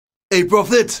Hey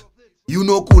Prophet, you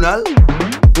know Kunal?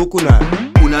 Who Kunal?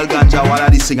 Kunal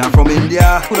Ganjawala, the singer from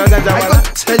India. Kunal Ganjawala? I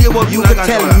got to tell you about You Kunal can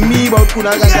tell Ganjawala. me about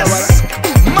Kunal Ganjawala. Yes!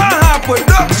 MAHA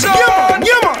production!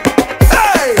 Yeah, man.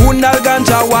 Hey! Kunal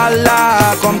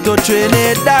Ganjawala come to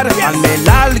Trinidad, and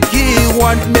Melalki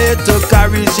want me to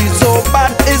carry she so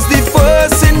bad. It's the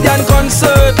first Indian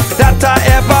concert that I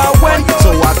ever went,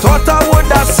 so I thought I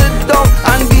would have sit down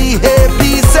and behave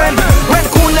decent. When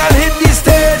Kunal hit the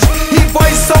stage, his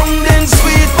voice sounding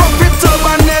sweet, but it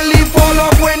and nearly fall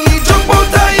off when he jump out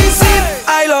of his seat.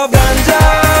 I love ganja,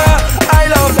 I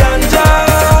love ganja,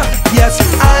 yes,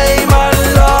 I'm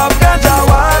in love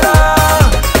Ganjawala.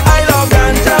 I love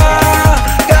ganja,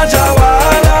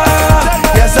 Ganjawala,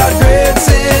 yes, a great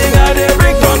singer they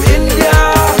bring from India.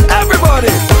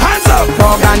 Everybody, hands up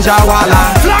for Ganjawala,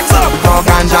 flags up for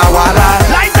Ganjawala,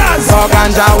 lighters for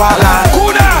Ganjawala,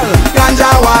 Kunal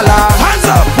Ganjawala, hands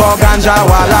up for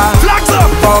Ganjawala, flags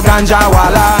up for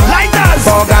Ganjawala, lighters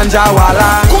for Ganjawala,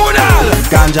 Kunal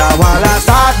Ganjawala.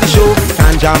 Start the show,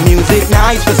 ganja music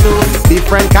nice for so.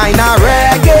 Different kind of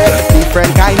reggae,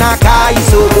 different kind of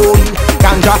kaiso.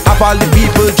 Ganja have all the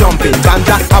people jumping,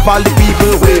 ganja have all the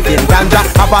people waving, ganja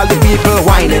have all the people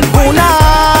whining.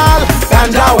 Kunal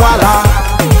Ganjawala,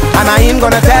 and I ain't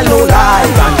gonna tell no lie,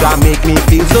 ganja make me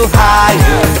feel so high.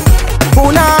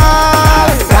 Kunal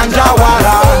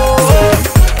Ganjawala,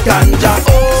 ganja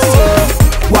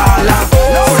wala,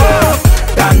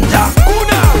 ganja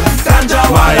Kunal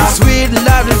Ganjawala. My sweet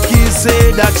little kid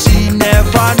say that she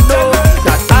never know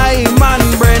that I man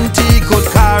Brenti could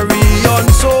carry on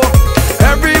so.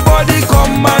 Everybody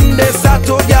come and they start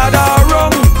to gather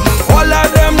round. All of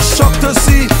them shocked to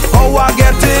see how I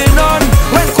getting on.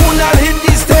 When Kunal hit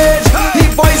the stage,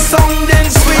 his voice sounding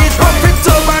sweet, but it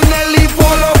and nearly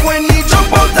fall off when he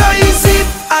jump out of his seat.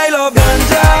 I love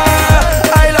ganja,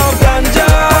 I love ganja,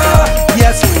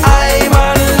 yes, I'm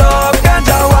in love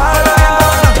Ganjawala.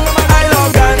 I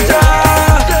love ganja,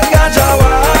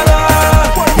 Ganjawala,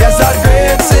 yes, a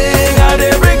great singer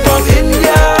they bring from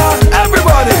India.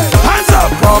 Everybody, hands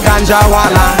up for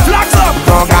Ganjawala, flags up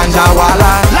for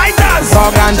Ganjawala, lighters for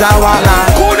Ganjawala,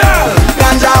 Kunal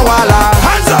Ganjawala,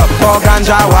 hands up for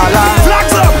Ganjawala,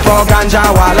 flags up for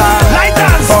Ganjawala,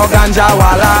 lighters for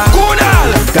Ganjawala, Kunal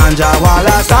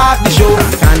Ganjawala. Start the show,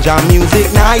 ganja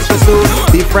music nice for so.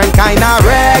 Different kind of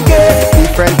reggae,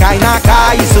 different kind of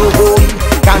kaiso.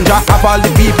 Ganja have all the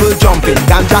people jumping,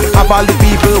 ganja have all the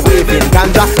people waving,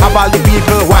 ganja have all the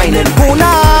people whining.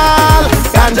 Kunal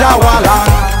Ganjawala,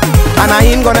 and I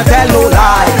ain't gonna tell no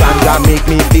lie, ganja make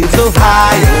me feel so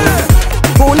high.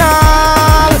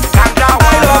 Kunal Ganjawala,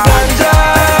 I love ganja,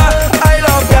 I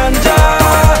love ganja,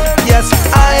 yes,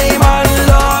 I'm in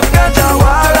love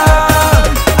Ganjawala.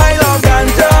 I love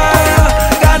ganja,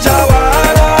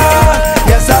 Ganjawala,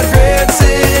 yes, a great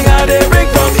singer they bring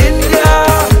from India.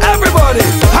 Everybody,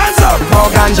 hands up for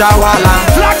Ganjawala,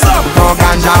 flags up for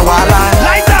Ganjawala,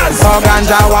 lighters for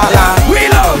Ganjawala. We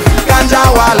love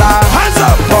Ganjawala, hands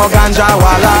up for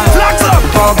Ganjawala, flags up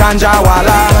for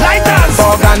Ganjawala, lighters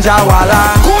for Ganjawala,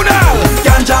 Kunal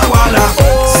Ganjawala,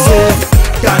 say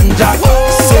ganja.